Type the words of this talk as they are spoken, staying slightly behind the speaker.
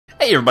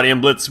Hey everybody, I'm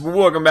Blitz.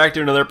 Welcome back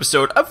to another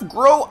episode of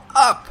Grow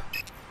Up.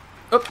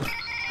 Oh,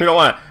 we don't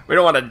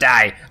want to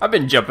die. I've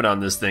been jumping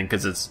on this thing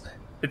because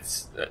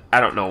it's I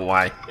don't know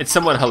why. It's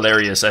somewhat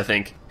hilarious, I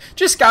think.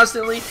 Just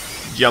constantly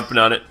jumping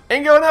on it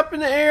and going up in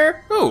the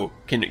air. Oh,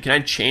 can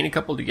I chain a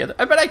couple together?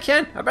 I bet I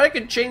can. I bet I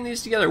can chain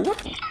these together.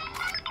 Whoop.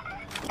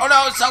 Oh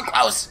no, it's so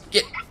close.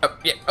 Get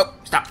up. Yeah. Oh,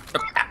 stop.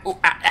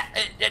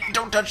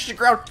 Don't touch the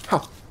ground.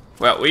 Oh.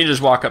 Well, we can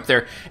just walk up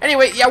there.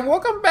 Anyway, yeah,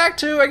 welcome back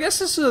to, I guess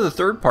this is the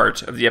third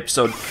part of the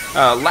episode.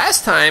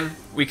 Last time,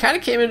 we kind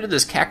of came into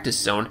this cactus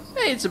zone.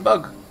 Hey, it's a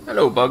bug.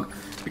 Hello, bug.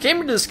 We came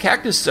into this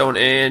cactus zone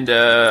and,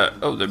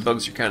 oh, the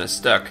bugs are kind of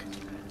stuck.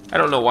 I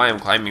don't know why I'm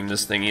climbing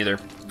this thing either.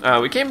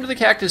 We came to the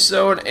cactus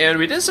zone and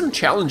we did some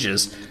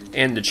challenges.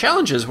 And the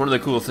challenges, one of the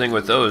cool thing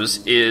with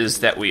those is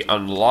that we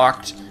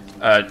unlocked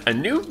a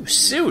new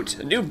suit,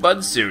 a new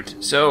bud suit.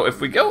 So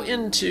if we go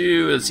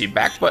into, let's see,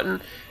 back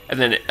button, and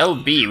then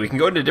LB, we can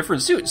go into a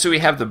different suit. So we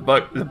have the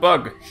bug, the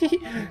bud,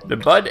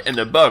 and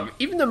the bug.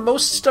 Even the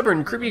most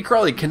stubborn creepy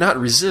crawly cannot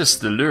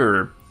resist the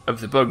lure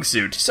of the bug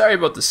suit. Sorry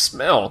about the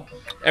smell.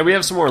 And we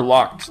have some more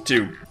locked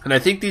too. And I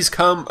think these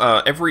come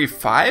every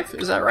 5,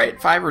 is that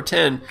right? 5 or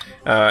 10.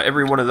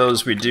 Every one of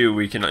those we do,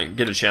 we can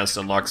get a chance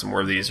to unlock some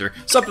more of these or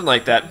something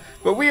like that.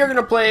 But we are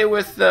gonna play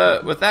with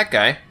that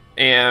guy,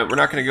 and we're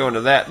not gonna go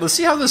into that. Let's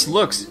see how this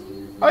looks.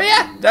 Oh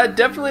yeah, that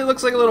definitely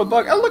looks like a little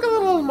bug. Oh, look at the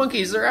little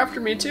monkeys, they're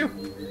after me too.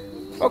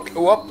 Okay,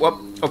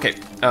 whoop. Okay,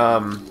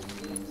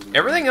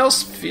 everything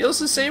else feels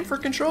the same for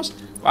controls.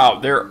 Wow,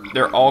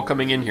 they're all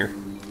coming in here.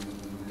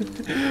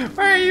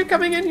 Why are you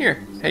coming in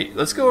here? Hey,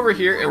 let's go over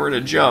here and we're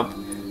gonna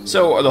jump.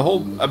 So the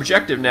whole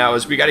objective now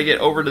is we got to get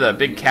over to that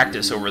big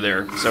cactus over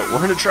there. So we're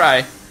gonna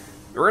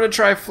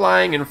try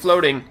flying and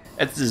floating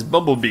at this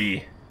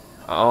bumblebee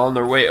on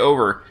their way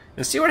over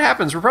and see what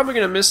happens. We're probably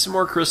gonna miss some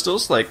more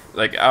crystals like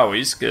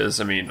owies, because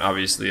I mean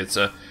obviously it's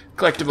a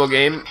collectible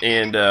game,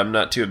 and I'm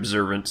not too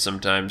observant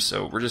sometimes,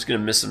 so we're just gonna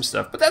miss some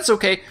stuff, but that's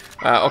okay.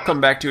 I'll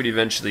come back to it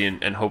eventually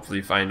and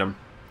hopefully find them.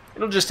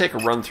 It'll just take a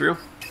run through,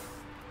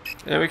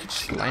 and then we can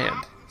just land.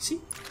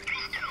 See?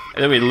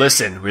 And then we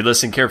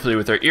listen carefully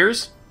with our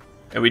ears,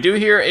 and we do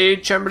hear a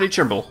chimblety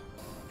chimble.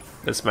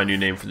 That's my new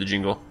name for the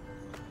jingle.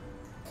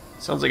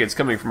 Sounds like it's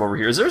coming from over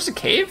here. Is there a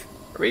cave?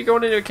 Are we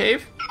going into a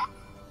cave?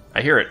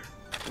 I hear it.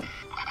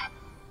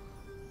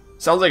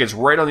 Sounds like it's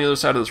right on the other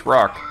side of this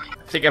rock.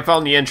 I think I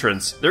found the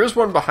entrance. There's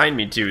one behind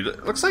me too.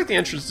 Looks like the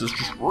entrance is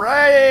just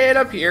right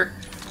up here.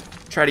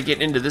 Try to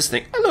get into this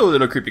thing. Hello,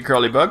 little creepy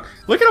crawly bug.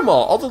 Look at them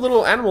all. All the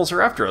little animals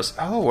are after us.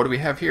 Oh, what do we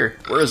have here?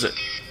 Where is it?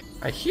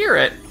 I hear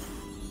it.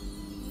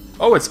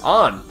 Oh, it's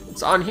on.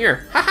 It's on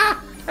here.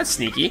 Haha, that's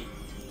sneaky.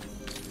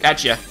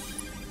 Gotcha.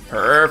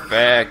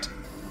 Perfect.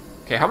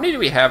 Okay, how many do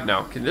we have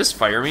now? Can this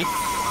fire me?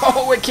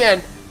 Oh, it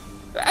can.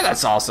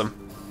 That's awesome.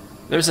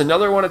 There's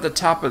another one at the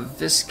top of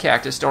this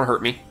cactus. Don't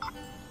hurt me.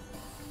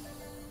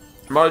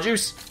 I'm out of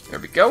juice. There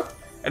we go.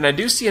 And I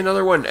do see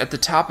another one at the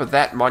top of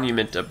that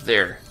monument up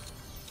there.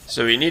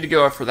 So we need to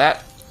go after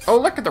that. Oh,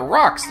 look at the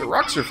rocks. The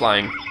rocks are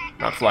flying.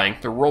 Not flying.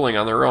 They're rolling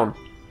on their own.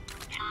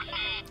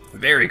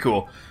 Very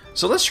cool.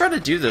 So let's try to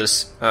do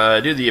this.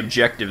 Do the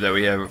objective that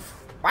we have.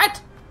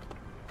 What?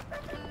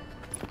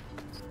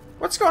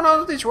 What's going on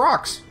with these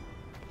rocks?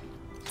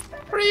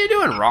 What are you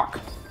doing, rock?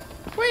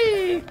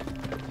 Whee!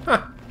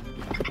 Huh.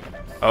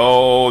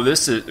 Oh,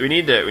 this is. We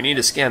need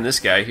to scan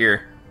this guy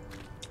here.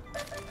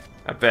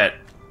 I bet.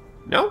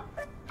 No?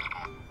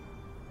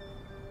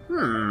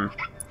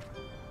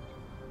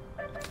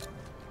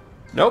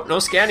 Nope, no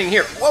scanning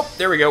here. Whoop,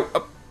 there we go.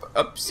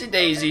 Upsy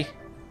daisy.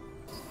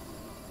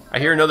 I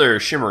hear another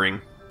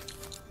shimmering.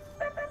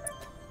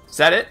 Is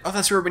that it? Oh,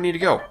 that's where we need to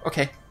go.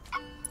 Okay.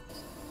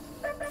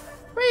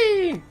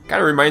 Whee!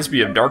 Kind of reminds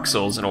me of Dark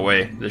Souls in a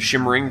way. The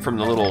shimmering from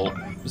the little,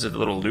 was it the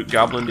little loot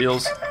goblin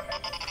deals?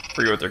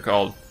 Forget what they're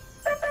called.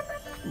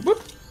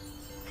 Whoop.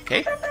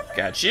 Okay,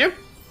 got you.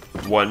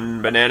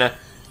 1 banana,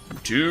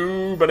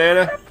 2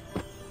 banana,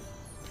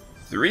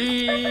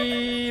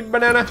 3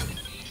 banana.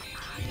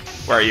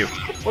 Where are you?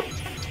 Whoop.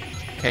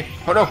 Okay.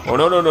 Oh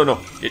no.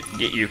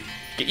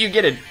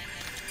 Get it.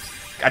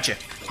 Gotcha.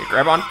 Okay,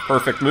 grab on.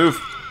 Perfect move.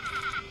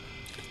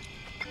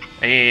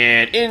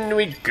 And in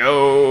we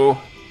go.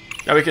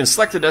 Now we can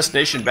select the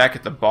destination back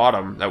at the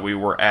bottom that we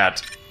were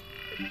at.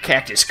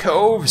 Cactus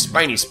Cove,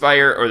 Spiny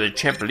Spire, or the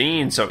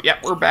Trampoline. So yeah,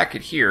 we're back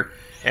at here.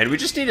 And we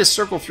just need to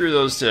circle through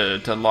those to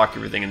unlock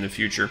everything in the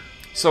future.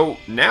 So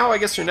now I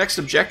guess our next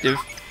objective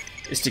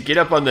is to get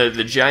up on the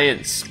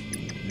giant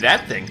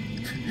that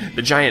thing.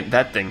 The giant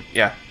that thing,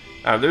 yeah.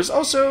 There's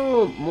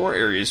also more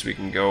areas we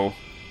can go.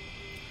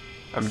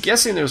 I'm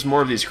guessing there's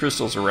more of these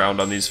crystals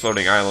around on these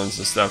floating islands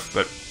and stuff,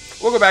 but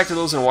we'll go back to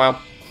those in a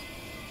while.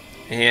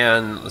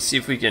 And let's see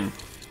if we can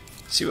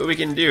see what we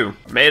can do.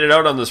 Made it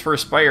out on this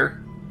first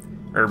spire.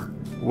 Or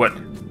what?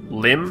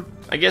 Limb?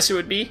 I guess it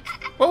would be.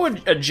 What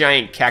would a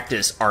giant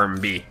cactus arm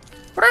be?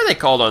 What are they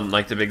called on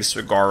like the big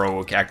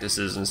saguaro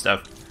cactuses and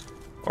stuff?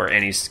 Or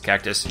any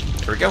cactus.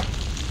 Here we go.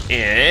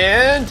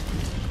 And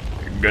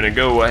gonna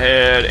go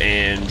ahead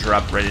and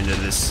drop right into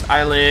this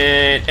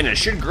island, and it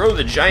should grow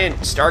the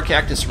giant star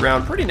cactus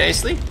around pretty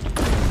nicely.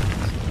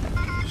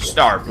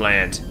 Star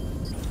plant.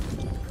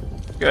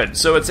 Good,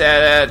 so it's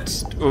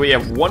we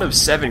have 1 of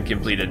 7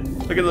 completed.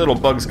 Look at the little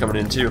bugs coming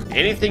in too.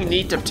 Anything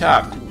neat up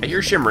top? I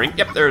hear shimmering.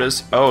 Yep, there it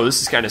is. Oh,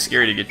 this is kind of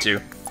scary to get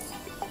to.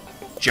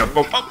 Jump,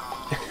 oh.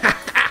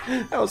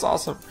 That was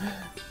awesome.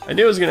 I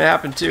knew it was gonna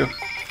happen too.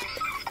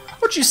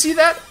 Don't you see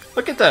that?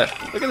 Look at the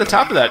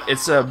top of that.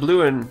 It's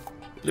blue and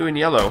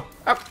yellow.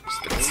 Oh,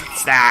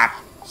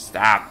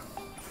 stop.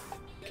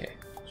 Okay,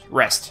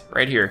 rest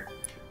right here.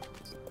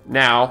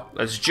 Now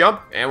let's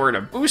jump, and we're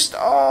gonna boost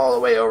all the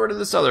way over to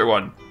this other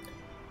one.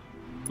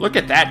 Look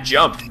at that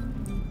jump.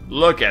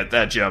 Look at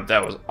that jump.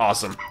 That was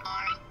awesome.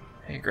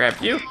 Hey,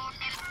 grab you.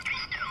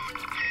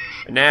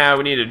 And now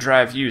we need to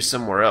drive you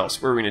somewhere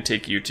else. Where are we gonna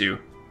take you to?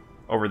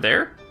 Over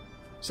there?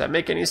 Does that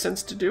make any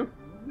sense to do?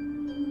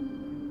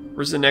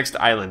 Where's the next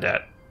island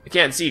at? I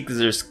can't see because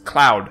there's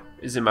cloud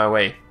is in my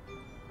way.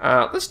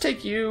 Let's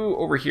take you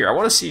over here. I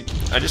want to see.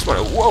 I just want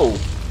to. Whoa!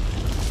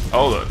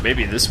 Oh,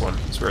 maybe this one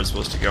is where it's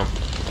supposed to go.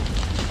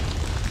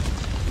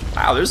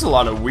 Wow, there's a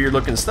lot of weird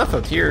looking stuff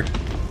up here.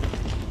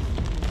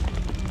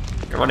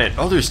 Come on in.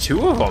 Oh, there's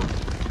 2 of them.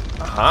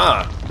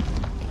 Aha.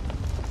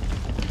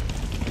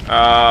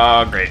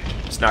 Oh, great.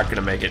 It's not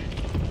gonna make it.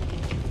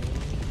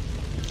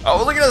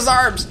 Oh, look at his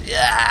arms!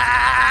 Yeah!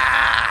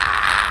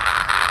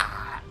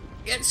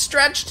 Get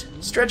stretched!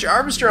 Stretch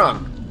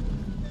Armstrong!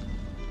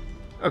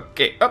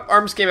 Okay, up,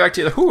 arms came back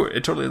to the. Whew,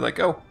 it totally let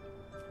go.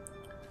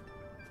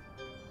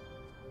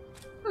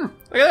 Look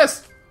at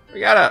this! We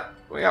got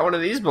one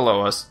of these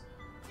below us.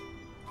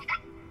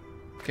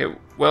 Okay,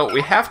 well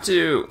we have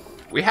to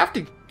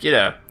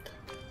get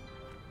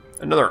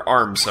another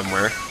arm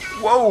somewhere.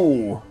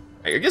 Whoa!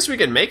 I guess we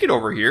can make it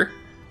over here,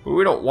 but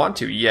we don't want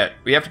to yet.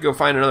 We have to go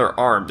find another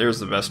arm. There's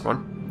the best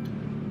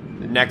one.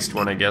 The next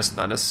one, I guess,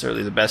 not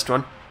necessarily the best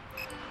one.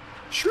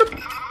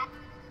 Shloop.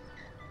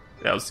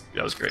 That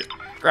was great.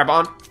 Grab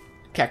on,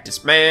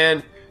 Cactus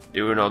Man,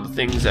 doing all the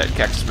things that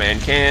Cactus Man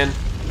can.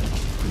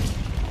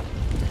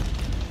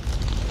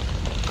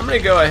 I'm gonna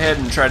go ahead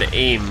and try to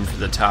aim for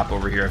the top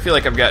over here. I feel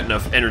like I've got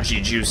enough energy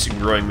juice and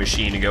growing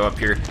machine to go up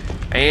here.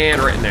 And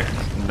right in there.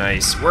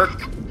 Nice work.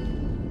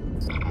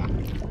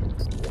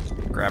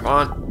 Grab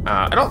on.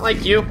 I don't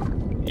like you.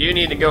 You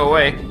need to go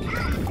away.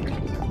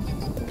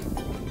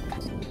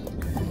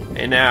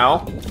 And now,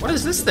 what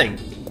is this thing?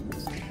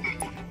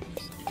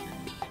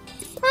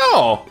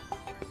 Oh!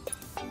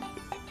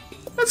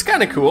 That's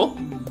kind of cool.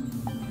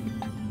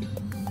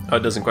 Oh,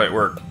 it doesn't quite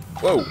work.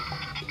 Whoa.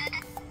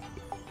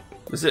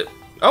 Is it?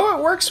 Oh,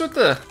 it works with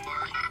the.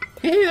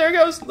 Hey, there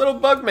goes little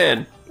bug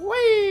man.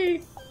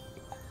 Whee!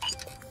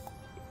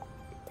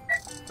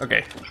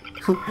 Okay.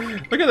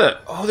 Look at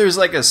that. Oh, there's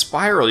like a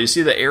spiral. You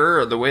see the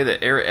error, the way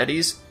the air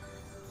eddies?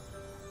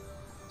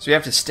 So you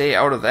have to stay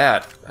out of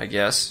that, I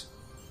guess.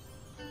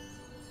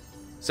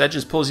 So that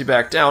just pulls you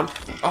back down.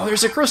 Oh,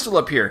 there's a crystal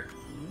up here.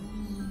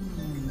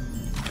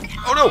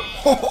 Oh no!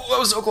 Oh, that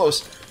was so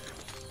close.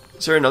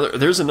 Is there another?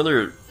 There's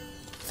another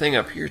thing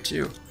up here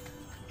too.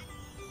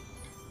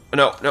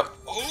 No.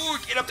 Oh,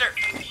 get up there.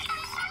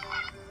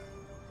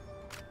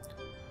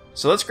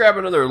 So let's grab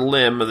another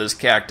limb of this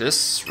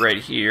cactus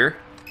right here.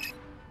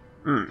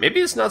 Maybe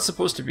it's not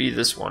supposed to be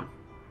this one.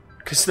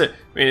 Because the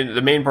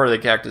main part of the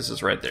cactus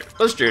is right there.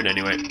 Let's do it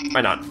anyway.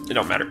 Why not? It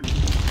don't matter.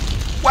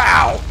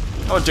 Wow!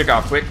 That one took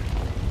off quick.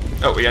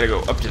 Oh, we gotta go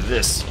up to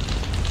this.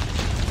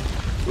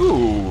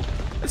 Ooh.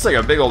 It's like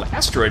a big old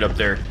asteroid up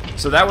there.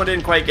 So that one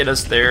didn't quite get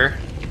us there.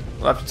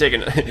 We'll have to take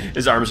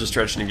his arms are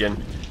stretching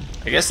again.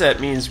 I guess that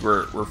means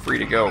we're free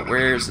to go.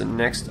 Where's the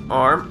next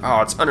arm?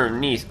 Oh, it's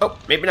underneath. Oh,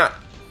 maybe not.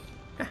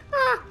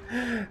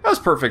 That was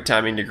perfect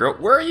timing to grow.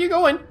 Where are you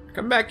going?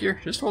 Come back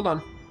here. Just hold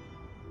on.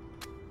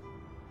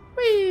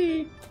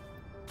 Whee!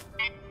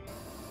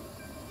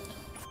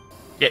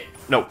 Get.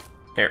 No.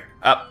 Here.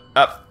 Up.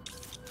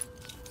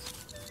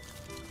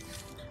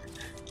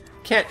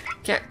 Can't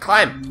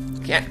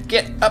climb. Can't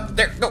get up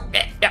there. Go.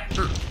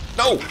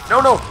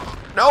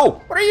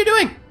 No. What are you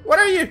doing?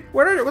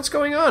 What's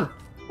going on?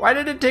 Why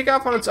did it take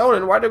off on its own,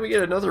 and why did we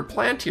get another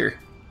plant here?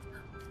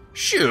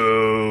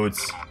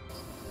 Shoots.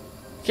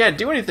 Can't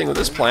do anything with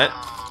this plant.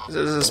 This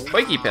is a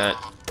spiky plant.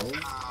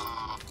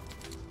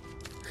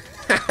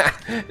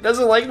 It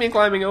doesn't like me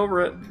climbing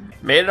over it.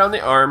 Made it on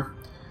the arm.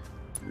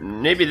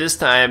 Maybe this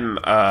time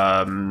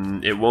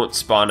it won't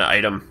spawn an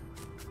item.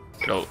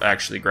 It'll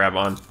actually grab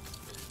on.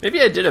 Maybe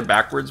I did it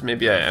backwards.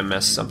 Maybe I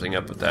messed something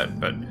up with that,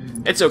 but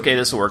it's okay.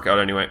 This will work out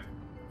anyway.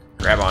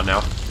 Grab on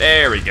now.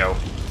 There we go.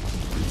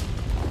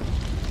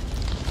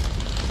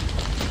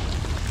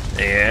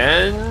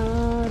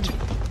 And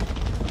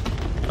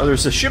oh,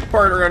 there's a ship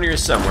part around here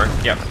somewhere.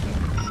 Yep.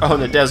 Oh,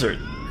 in the desert.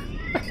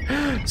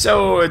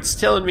 So it's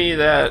telling me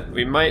that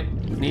we might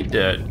need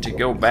to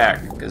go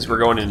back because we're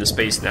going into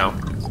space now.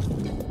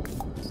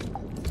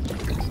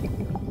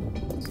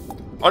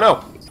 Oh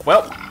no!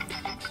 Well,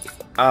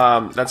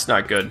 that's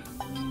not good.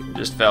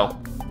 Just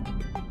fell.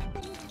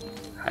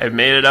 I've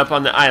made it up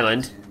on the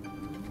island.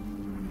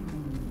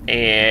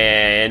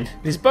 And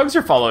these bugs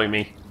are following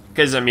me.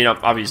 Because, I mean,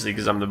 obviously,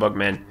 because I'm the bug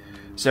man.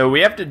 So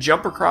we have to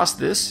jump across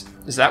this.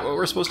 Is that what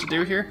we're supposed to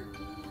do here?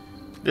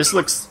 This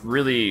looks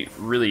really,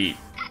 really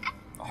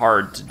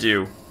hard to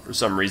do for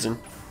some reason.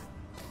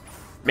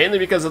 Mainly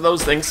because of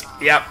those things.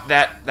 Yep,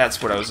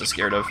 that's what I was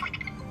scared of.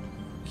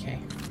 Okay.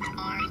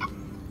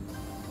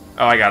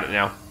 Oh, I got it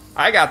now.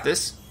 I got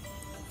this.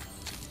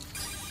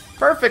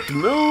 Perfect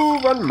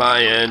move on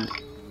my end.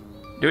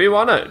 Do we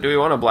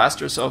wanna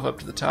blast ourselves up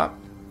to the top?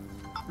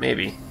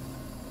 Maybe.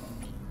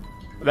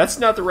 But that's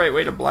not the right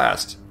way to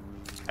blast.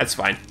 That's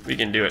fine. We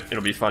can do it.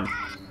 It'll be fun.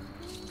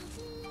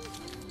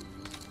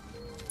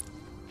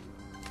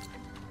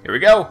 Here we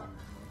go.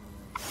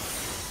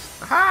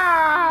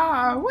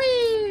 Ha!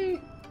 Whee!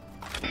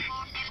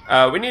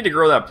 We need to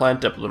grow that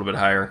plant up a little bit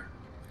higher,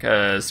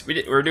 because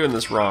we're doing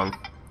this wrong.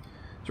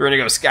 So we're gonna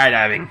go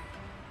skydiving.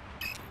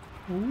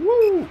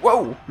 Woo!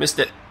 Whoa! Missed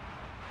it.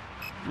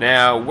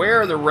 Now,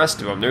 where are the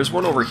rest of them? There's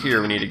one over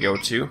here we need to go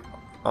to,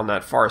 on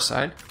that far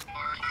side.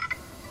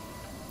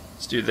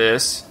 Let's do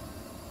this.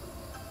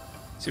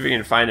 See if we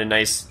can find a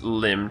nice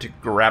limb to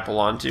grapple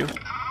onto.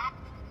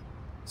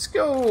 Let's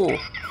go!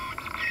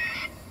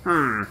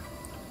 I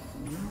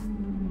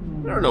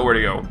don't know where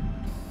to go.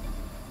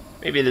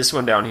 Maybe this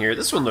one down here.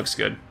 This one looks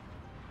good.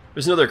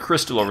 There's another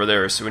crystal over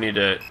there, so we need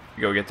to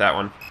go get that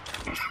one.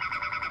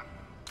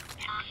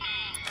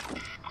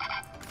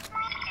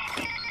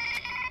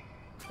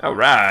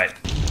 Alright.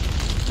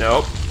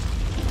 Nope.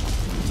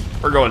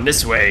 We're going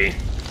this way.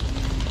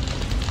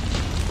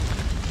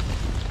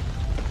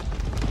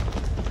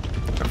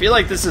 I feel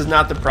like this is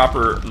not the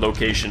proper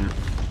location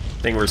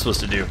thing we're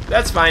supposed to do.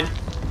 That's fine.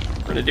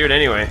 We're gonna do it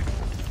anyway.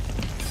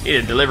 Need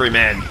a delivery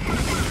man.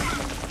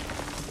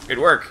 Good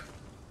work.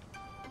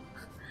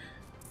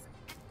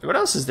 What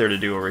else is there to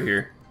do over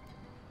here?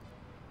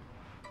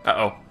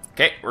 Uh-oh.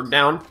 Okay, we're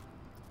down.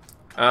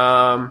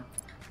 Oh,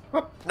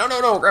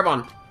 no, grab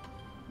on.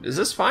 Is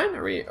this fine?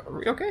 Are we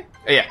okay?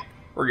 Oh, yeah,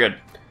 we're good.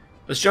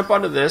 Let's jump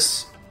onto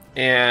this,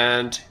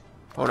 and...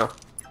 oh, no.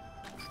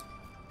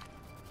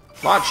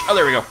 Launch. Oh,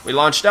 there we go. We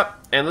launched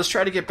up, and let's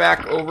try to get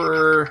back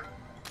over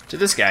to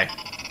this guy.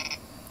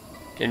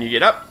 Can you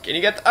get up? Can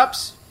you get the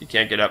ups? You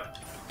can't get up.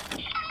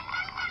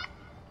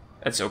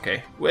 That's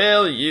okay.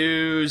 We'll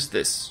use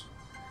this.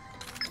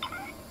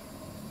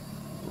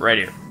 Right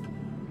here.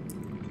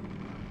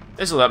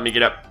 This will help me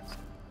get up.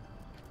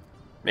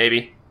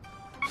 Maybe.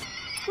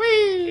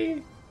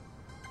 Whee!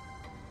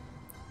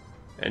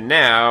 And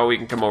now we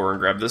can come over and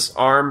grab this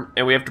arm,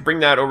 and we have to bring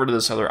that over to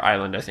this other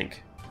island, I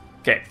think.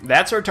 Okay,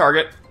 that's our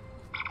target.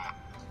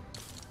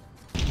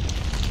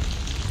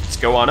 Let's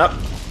go on up.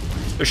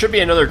 There should be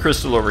another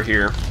crystal over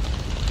here.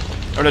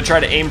 I'm gonna try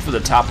to aim for the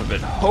top of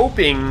it,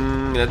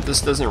 hoping that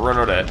this doesn't run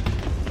out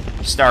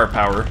of star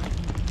power.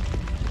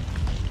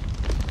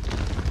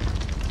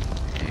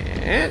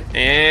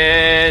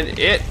 And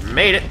it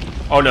made it.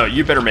 Oh no,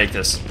 you better make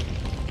this.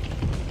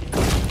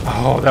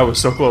 Oh, that was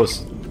so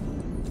close.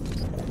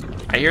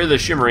 I hear the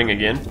shimmering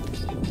again.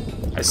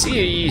 I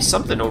see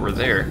something over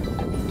there.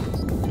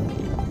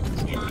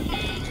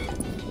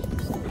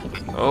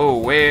 Oh,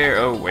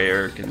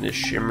 where can this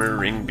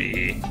shimmering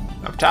be?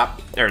 Up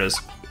top? There it is.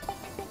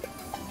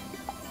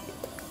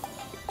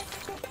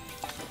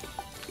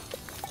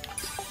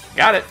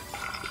 Got it.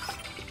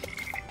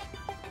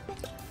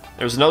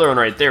 There's another one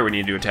right there we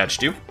need to attach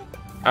to.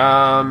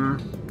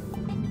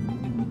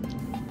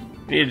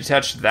 We need to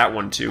attach to that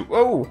one too.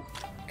 Whoa!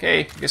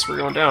 Okay, I guess we're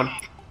going down.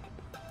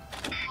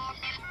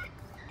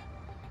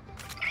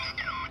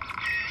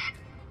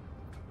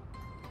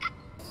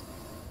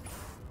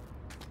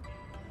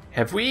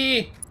 Have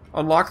we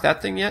unlocked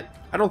that thing yet?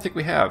 I don't think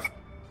we have.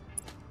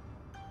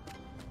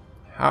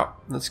 How?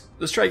 Let's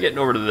try getting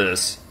over to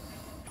this.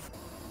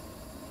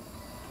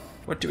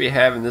 What do we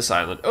have in this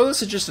island? Oh,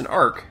 this is just an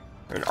arc.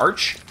 Or an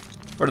arch?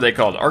 What are they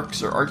called?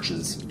 Arcs or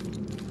arches?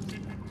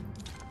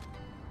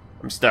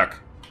 I'm stuck.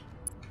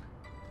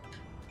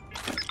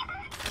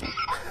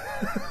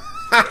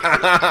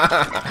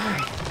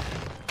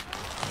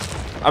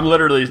 I'm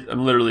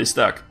literally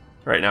stuck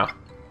right now.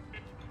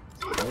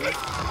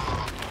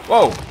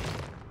 Whoa!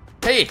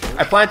 Hey,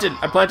 I planted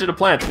a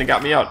plant and it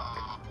got me out.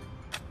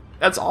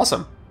 That's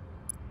awesome.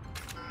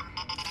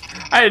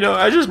 I know,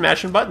 I was just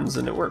mashing buttons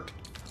and it worked.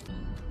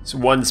 It's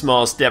one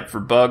small step for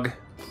bug,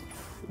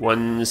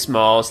 one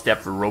small step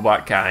for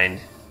robot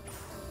kind.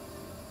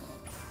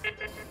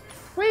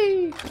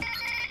 Whee!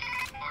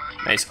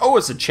 Nice. Oh,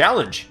 it's a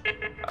challenge.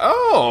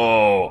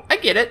 Oh, I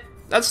get it.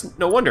 That's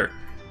no wonder.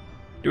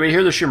 Do we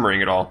hear the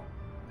shimmering at all?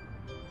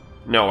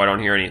 No, I don't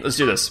hear any. Let's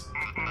do this.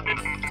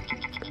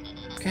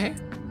 Okay.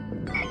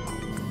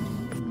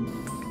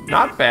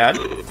 Not bad.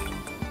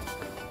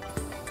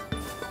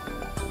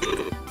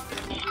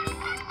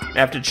 I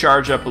have to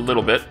charge up a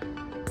little bit.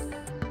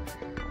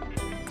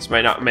 This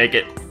might not make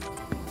it.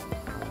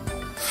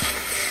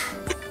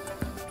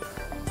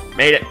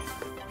 Made it.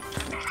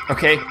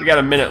 Okay, we got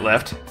a minute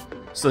left.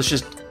 So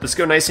let's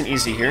go nice and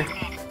easy here.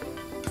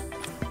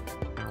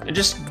 And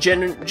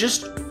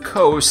just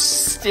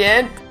coast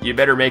in. You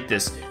better make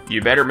this.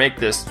 You better make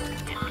this.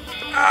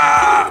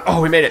 Ah!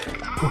 Oh, we made it.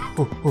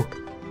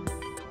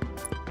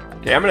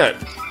 Okay, I'm gonna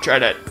try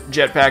to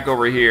jetpack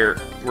over here.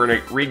 We're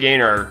gonna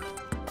regain our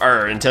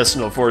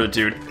intestinal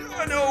fortitude.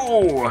 Oh,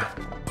 no!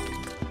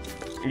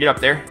 Get up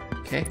there.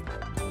 Okay.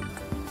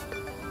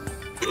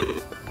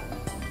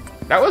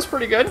 That was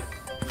pretty good.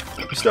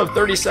 We still have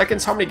 30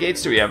 seconds. How many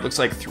gates do we have? Looks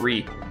like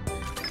 3.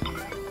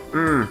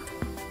 I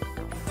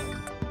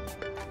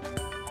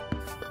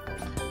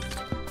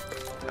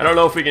don't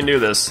know if we can do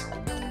this.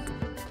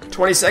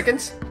 20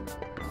 seconds?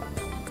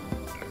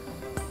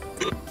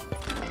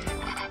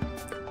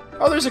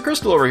 Oh, there's a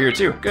crystal over here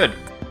too. Good.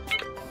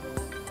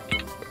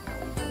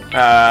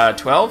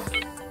 12?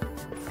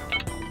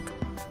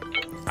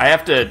 I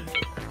have to...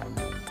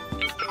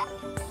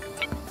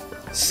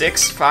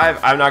 6, 5,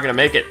 I'm not gonna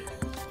make it.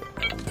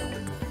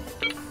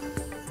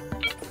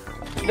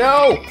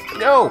 No!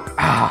 No!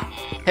 Ah!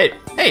 Hey,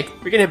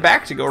 we can hit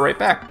back to go right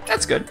back.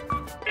 That's good.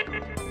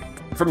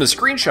 From the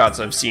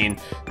screenshots I've seen,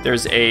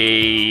 there's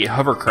a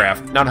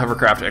hovercraft, not a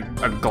hovercraft,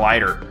 a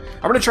glider.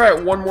 I'm gonna try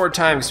it one more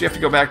time because we have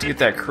to go back to get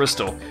that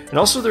crystal. And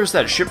also there's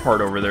that ship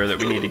part over there that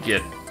we need to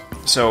get.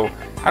 So,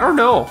 I don't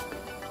know.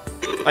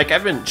 Like,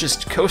 I've been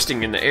just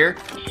coasting in the air.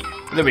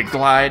 And then we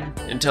glide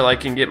until I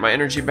can get my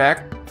energy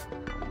back.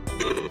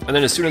 And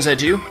then as soon as I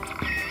do,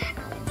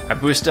 I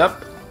boost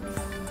up,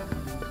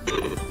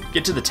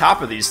 get to the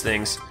top of these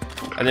things,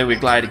 and then we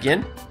glide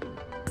again.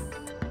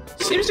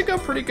 Seems to go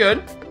pretty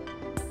good.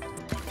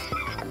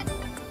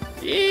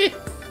 Eee.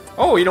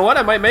 Oh, you know what?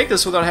 I might make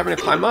this without having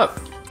to climb up.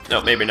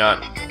 No, maybe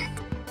not.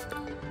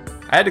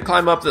 I had to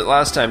climb up that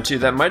last time too.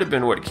 That might have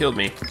been what killed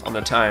me on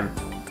the time.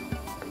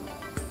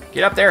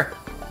 Get up there.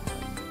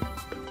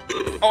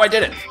 Oh, I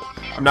did it.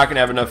 I'm not gonna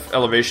have enough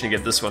elevation to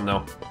get this one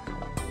though.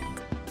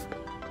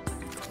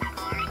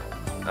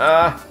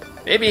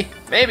 Maybe.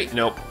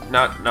 Nope,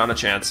 not a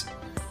chance.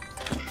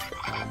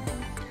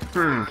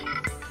 Well,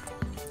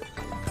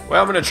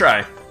 I'm gonna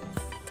try.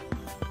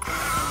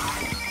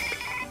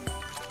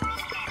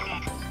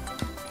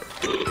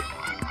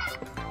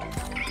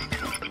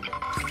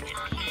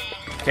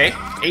 Okay,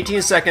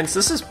 18 seconds.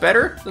 This is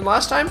better than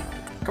last time.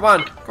 Come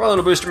on,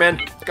 little booster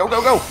man. Go,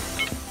 go, go.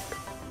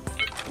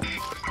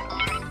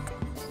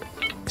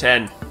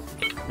 10.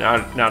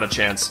 Not a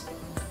chance.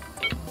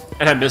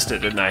 And I missed it,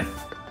 didn't I?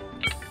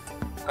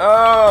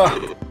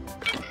 Oh,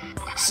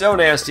 so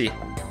nasty.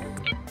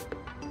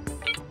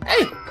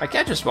 Hey, my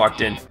cat just walked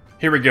in.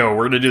 Here we go.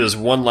 We're gonna do this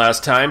one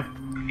last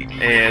time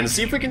and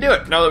see if we can do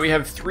it. Now that we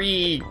have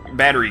 3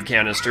 battery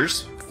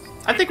canisters,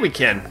 I think we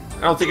can.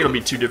 I don't think it'll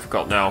be too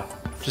difficult now.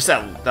 Just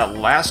that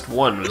last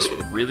one was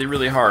really,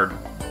 really hard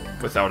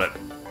without it.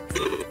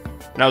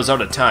 And I was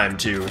out of time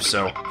too,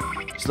 so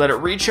just let it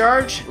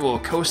recharge. We'll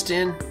coast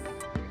in.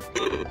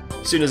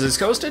 As soon as it's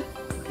coasted,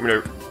 I'm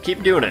gonna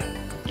keep doing it.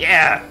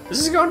 Yeah, this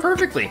is going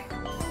perfectly.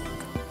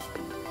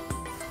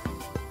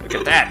 Look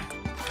at that.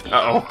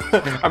 Uh-oh,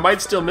 I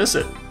might still miss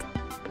it.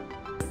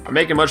 I'm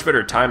making much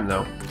better time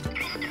though.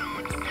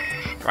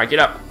 All right, get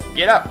up,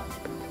 get up.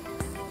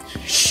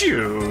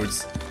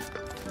 Shoot.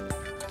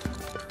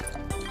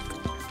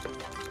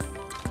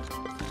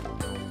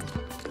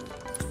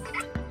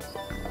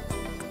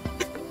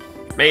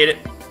 Made it.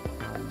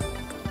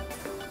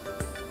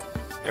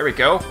 There we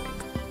go.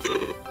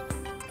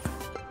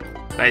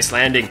 Nice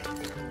landing.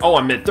 Oh,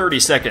 I'm at 30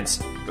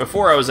 seconds.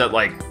 Before I was at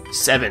like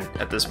 7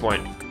 at this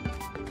point.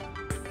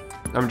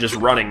 I'm just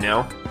running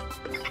now.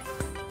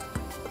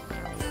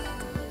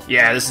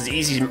 Yeah, this is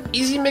easy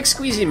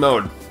McSqueezy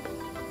mode.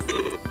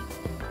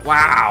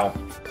 Wow.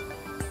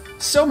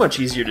 So much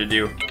easier to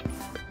do.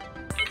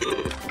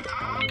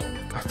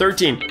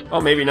 13.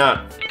 Oh, maybe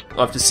not.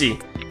 I'll have to see.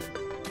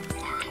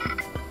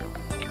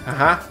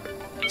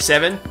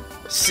 7,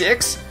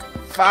 6,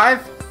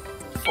 5,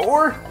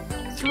 4,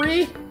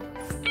 3,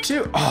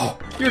 2. Oh,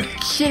 you're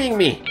kidding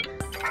me.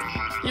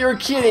 You're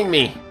kidding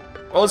me.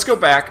 Well, let's go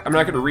back. I'm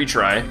not going to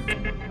retry,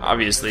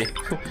 obviously.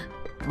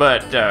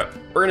 But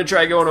we're going to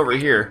try going over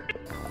here.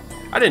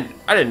 I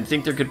didn't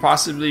think there could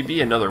possibly be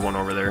another one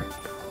over there.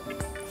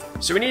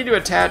 So we need to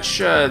attach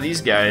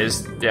these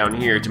guys down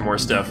here to more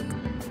stuff.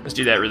 Let's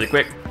do that really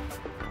quick.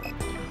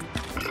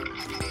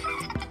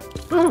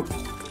 Woo.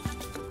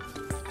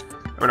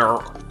 I'm gonna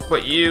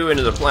put you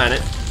into the planet.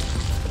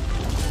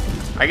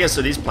 I guess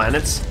so these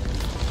planets.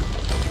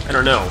 I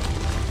don't know.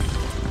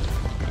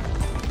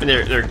 And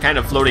they're kind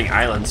of floating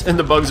islands, and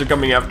the bugs are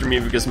coming after me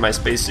because of my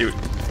spacesuit.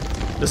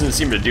 Doesn't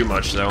seem to do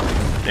much though.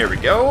 There we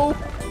go.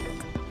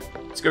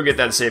 Let's go get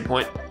that save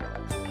point.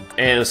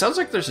 And it sounds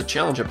like there's a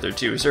challenge up there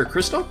too. Is there a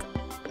crystal?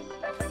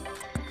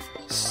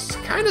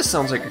 Kind of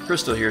sounds like a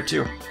crystal here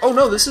too. Oh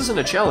no, this isn't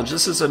a challenge.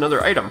 This is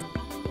another item.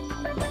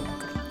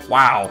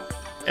 Wow.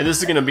 And this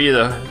is gonna be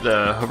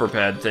the hover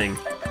pad thing.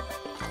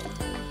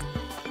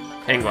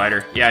 Hang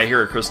glider. Yeah, I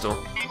hear a crystal.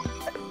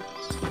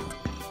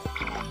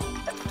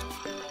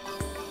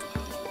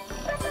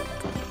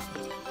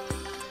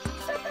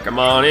 Come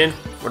on in.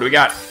 What do we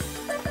got?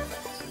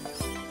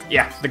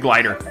 Yeah, the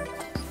glider.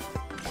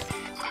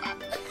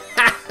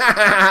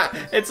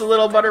 It's a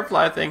little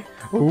butterfly thing.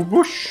 Oh,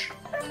 whoosh.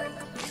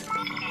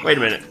 Wait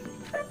a minute.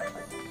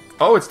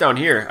 Oh, it's down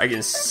here. I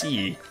can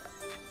see.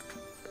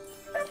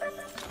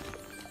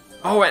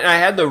 Oh, and I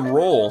had the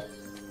roll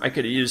I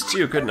could have used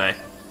too, couldn't I?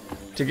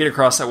 To get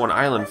across that one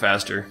island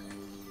faster.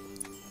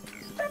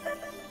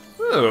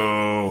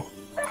 Oh.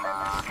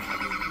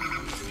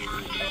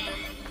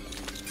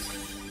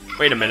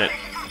 Wait a minute.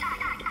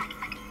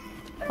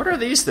 What are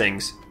these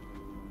things?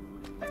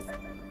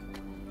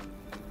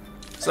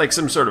 It's like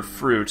some sort of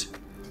fruit.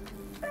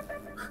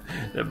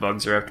 The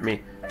bugs are after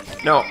me.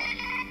 No.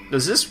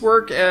 Does this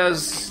work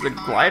as the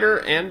glider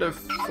and a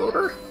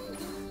floater?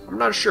 I'm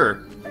not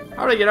sure.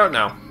 How do I get out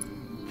now?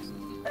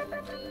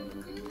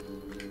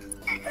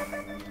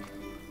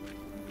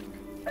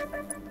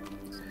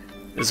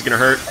 This is gonna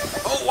hurt.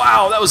 Oh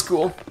wow, that was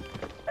cool.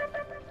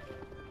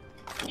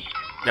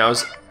 Now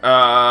is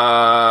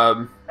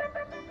oh,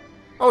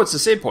 it's the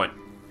save point.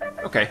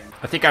 Okay,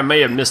 I think I may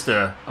have missed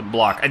a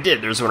block. I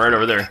did. There's one right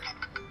over there.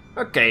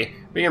 Okay,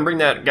 we can bring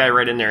that guy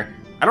right in there.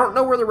 I don't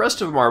know where the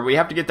rest of them are, but we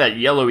have to get that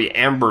yellowy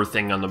amber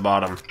thing on the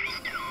bottom.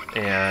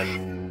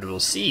 And we'll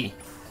see.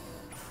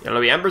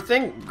 Yellowy amber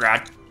thing.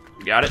 Got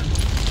it.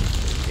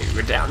 Okay,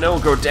 go down. No,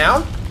 go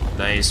down.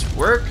 Nice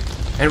work.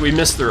 And we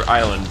missed their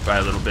island by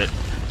a little bit.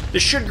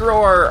 This should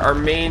grow our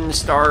main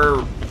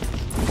star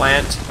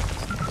plant.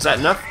 Is that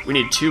enough? We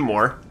need 2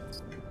 more.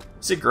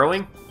 Is it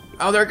growing?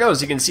 Oh, there it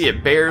goes. You can see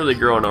it barely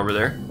growing over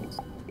there.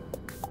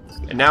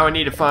 And now I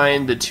need to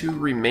find the 2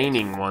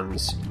 remaining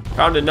ones.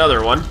 Found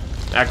another one.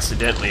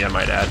 Accidentally, I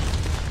might add.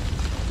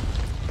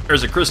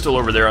 There's a crystal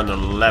over there on the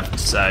left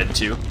side,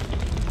 too.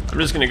 I'm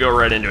just going to go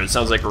right into it.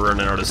 Sounds like we're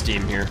running out of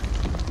steam here.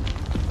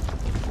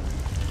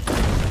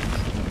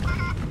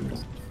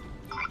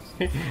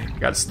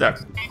 Got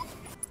stuck.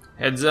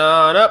 Heads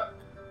on up.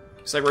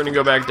 Looks like we're going to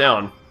go back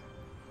down.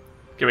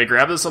 Can we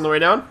grab this on the way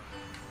down?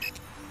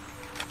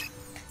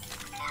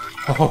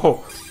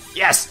 Oh,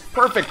 yes!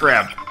 Perfect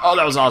grab! Oh,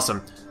 that was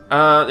awesome.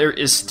 There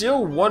is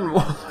still one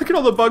more. Look at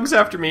all the bugs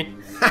after me.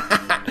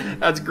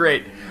 That's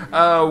great.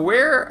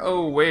 Where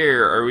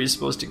are we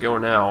supposed to go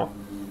now?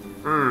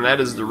 That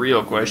is the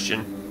real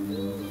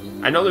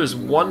question. I know there's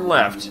one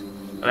left,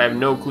 but I have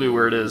no clue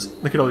where it is.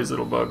 Look at all these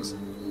little bugs.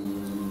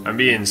 I'm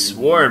being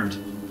swarmed.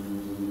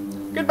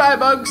 Goodbye,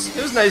 bugs.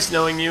 It was nice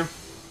knowing you.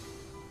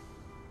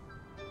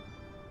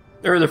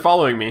 They're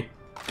following me.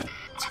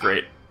 It's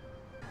great.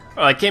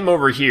 Well, I came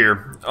over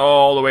here,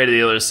 all the way to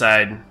the other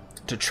side,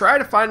 to try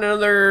to find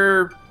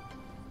another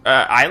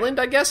island,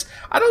 I guess.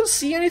 I don't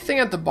see anything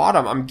at the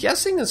bottom. I'm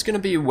guessing it's going to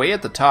be way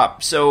at the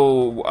top.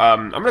 So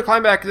I'm going to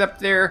climb back up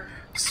there,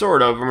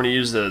 sort of. I'm going to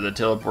use the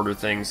teleporter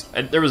things.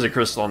 There was a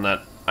crystal on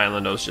that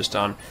island I was just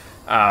on.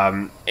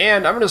 And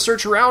I'm going to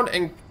search around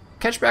and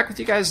catch back with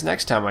you guys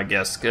next time, I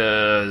guess.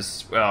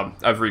 Because, well,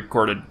 I've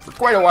recorded for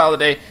quite a while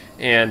today,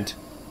 and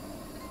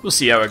we'll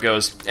see how it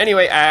goes.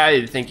 Anyway,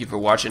 I thank you for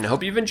watching. I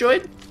hope you've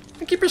enjoyed,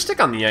 and keep your stick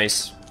on the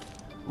ice.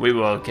 We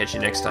will catch you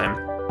next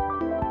time.